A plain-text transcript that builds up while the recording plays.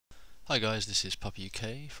Hi guys, this is Puppy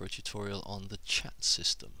UK for a tutorial on the chat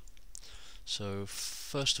system. So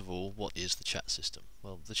first of all, what is the chat system?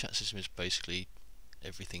 Well, the chat system is basically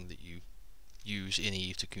everything that you use in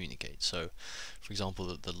EVE to communicate. So for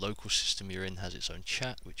example, the local system you're in has its own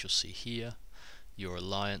chat, which you'll see here. Your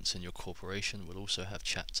alliance and your corporation will also have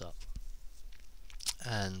chats up.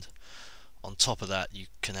 And on top of that, you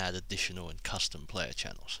can add additional and custom player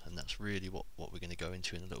channels, and that's really what we're going to go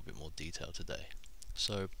into in a little bit more detail today.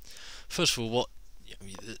 So first of all,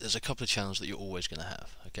 there's a couple of channels that you're always going to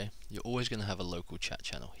have. Okay, you're always going to have a local chat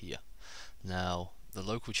channel here. Now the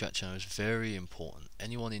local chat channel is very important.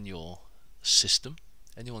 Anyone in your system,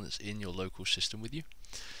 anyone that's in your local system with you,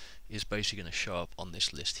 is basically going to show up on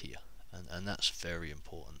this list here, and that's very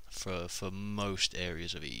important for most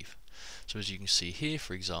areas of EVE. So as you can see here,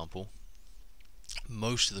 for example,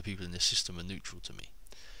 most of the people in this system are neutral to me,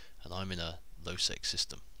 and I'm in a low-sec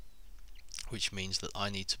system, which means that I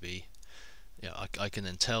need to be, I can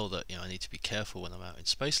then tell that I need to be careful when I'm out in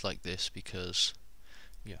space like this, because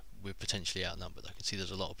we're potentially outnumbered. I can see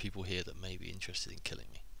there's a lot of people here that may be interested in killing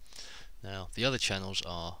me. Now the other channels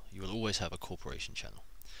are, you will always have a corporation channel.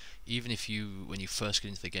 Even if when you first get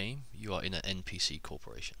into the game, you are in an NPC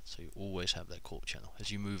corporation, so you always have that corp channel.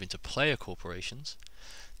 As you move into player corporations,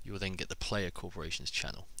 you will then get the player corporations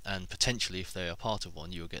channel, and potentially if they are part of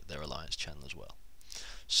one, you will get their alliance channel as well.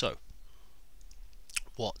 So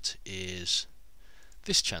what is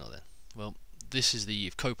this channel then? Well, this is the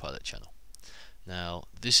EvCoPilot channel. Now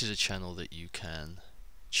this is a channel that you can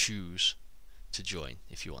choose to join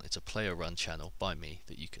if you want. It's a player run channel by me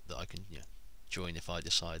that I can join if I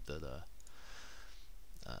decide that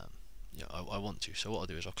I want to. So what I'll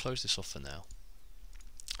do is I'll close this off for now.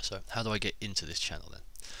 So how do I get into this channel then?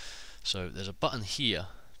 So there's a button here,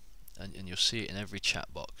 and you'll see it in every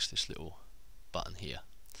chat box, this little button here.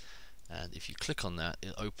 And if you click on that,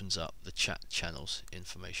 it opens up the chat channels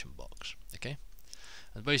information box. Okay,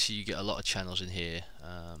 and basically you get a lot of channels in here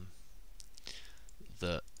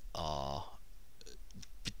that are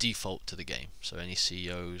default to the game. So any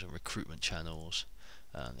CEOs and recruitment channels.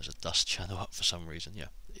 There's a dust channel up for some reason.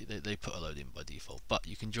 They put a load in by default, but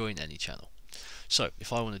you can join any channel. So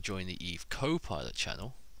if I want to join the EvCoPilot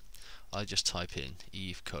channel, I just type in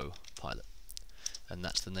EvCoPilot, and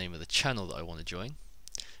that's the name of the channel that I want to join.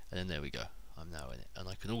 And then there we go, I'm now in it. And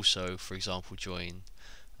I can also, for example, join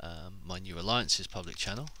my new alliances public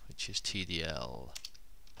channel, which is TDL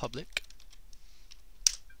Public.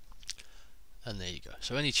 And there you go.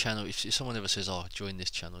 So any channel, if someone ever says, oh, join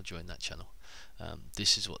this channel, join that channel,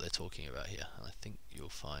 this is what they're talking about here. And I think you'll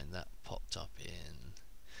find that popped up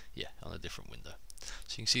in, on a different window.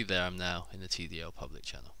 So you can see there I'm now in the TDL Public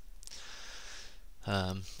channel.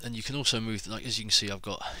 And you can also move, like as you can see, I've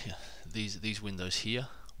got these windows here.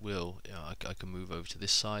 I can move over to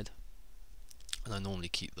this side, and I normally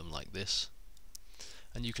keep them like this,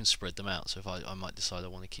 and you can spread them out. So if I might decide I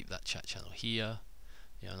want to keep that chat channel here,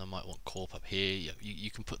 and I might want corp up here, you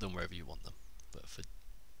can put them wherever you want them, but for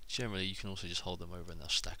generally you can also just hold them over and they'll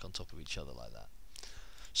stack on top of each other like that.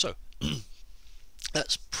 So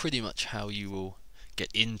that's pretty much how you will get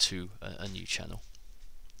into a new channel,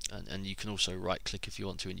 and you can also right click if you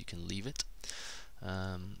want to, and you can leave it.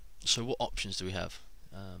 So what options do we have?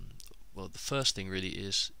 Well, the first thing really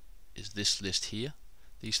is this list here.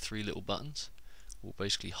 These three little buttons will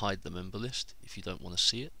basically hide the member list if you don't want to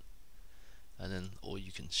see it, and then, or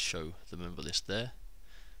you can show the member list there.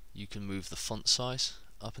 You can move the font size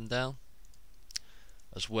up and down,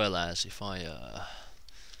 as well as if I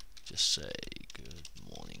just say good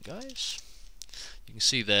morning guys, you can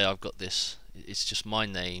see there I've got this, it's just my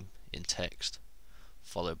name in text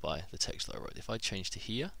followed by the text that I wrote. If I change to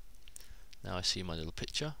here, now I see my little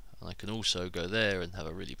picture, and I can also go there and have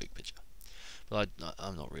a really big picture, but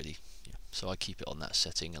I'm not really, so I keep it on that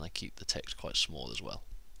setting, and I keep the text quite small as well.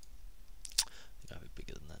 I think I have it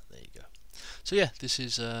bigger than that. There you go. So this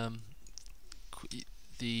is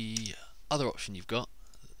the other option you've got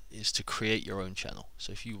is to create your own channel.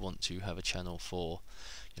 So if you want to have a channel for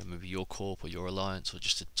maybe your corp or your alliance, or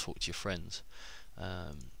just to talk to your friends,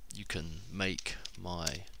 you can make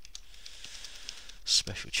my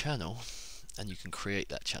special channel, and you can create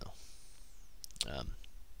that channel.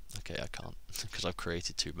 Okay, I can't because I've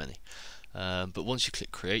created too many. But once you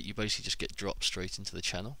click create, you basically just get dropped straight into the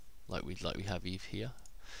channel, like we have EVE here.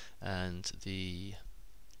 And the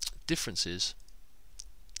difference is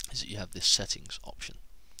that you have this settings option.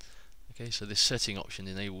 Okay, so this setting option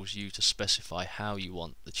enables you to specify how you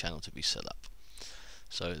want the channel to be set up.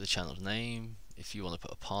 So the channel's name, if you want to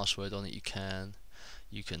put a password on it, you can.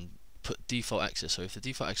 You can put default access, so if the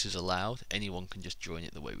default access is allowed, anyone can just join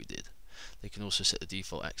it the way we did. They can also set the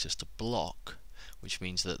default access to block, which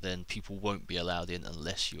means that then people won't be allowed in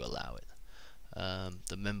unless you allow it.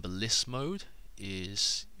 The member list mode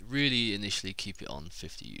is really initially keep it on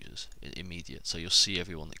 50 users, immediate, so you'll see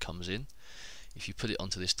everyone that comes in. If you put it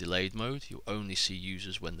onto this delayed mode, you'll only see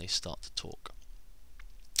users when they start to talk.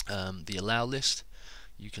 The allow list,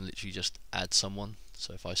 you can literally just add someone.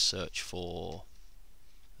 So if I search for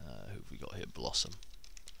who have we got here, Blossom.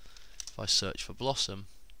 If I search for Blossom,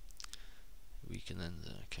 we can then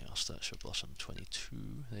okay, I'll search for Blossom 22.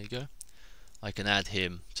 There you go. I can add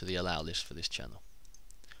him to the allow list for this channel.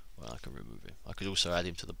 Well, I can remove him. I could also add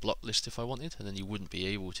him to the block list if I wanted, and then you wouldn't be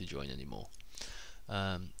able to join anymore.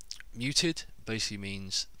 Muted basically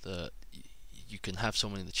means that you can have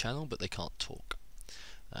someone in the channel but they can't talk.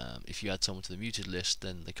 If you add someone to the muted list,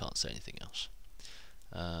 then they can't say anything else.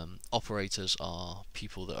 Operators are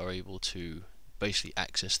people that are able to basically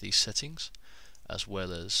access these settings, as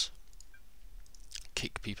well as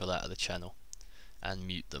kick people out of the channel and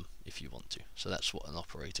mute them if you want to. So that's what an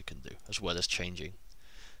operator can do, as well as changing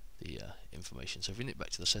the information. So if we nip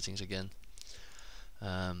back to the settings again,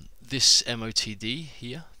 this MOTD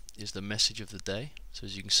here is the message of the day. So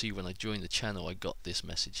as you can see, when I joined the channel, I got this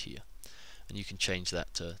message here, and you can change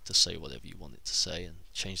that to say whatever you want it to say, and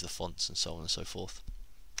change the fonts and so on and so forth.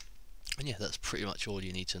 And yeah, that's pretty much all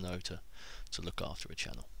you need to know to look after a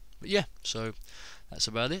channel. But yeah, so that's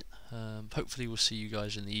about it. Hopefully we'll see you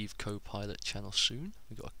guys in the EvECoPilot channel soon.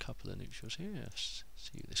 We've got a couple of neutrals here. Let's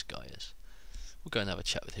see who this guy is. We'll go and have a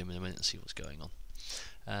chat with him in a minute and see what's going on.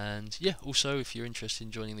 And yeah, also if you're interested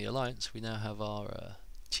in joining the Alliance, we now have our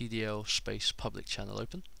TDL Space Public channel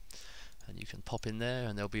open, and you can pop in there,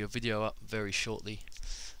 and there'll be a video up very shortly,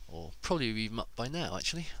 or probably even up by now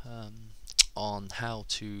actually, on how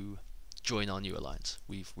to join our new alliance.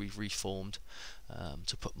 We've reformed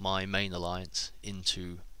to put my main alliance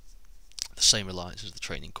into the same alliance as the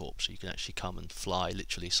training corps, so you can actually come and fly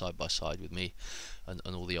literally side by side with me and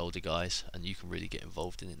all the older guys, and you can really get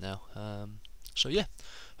involved in it now. So yeah,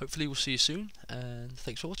 hopefully we'll see you soon, and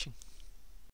thanks for watching.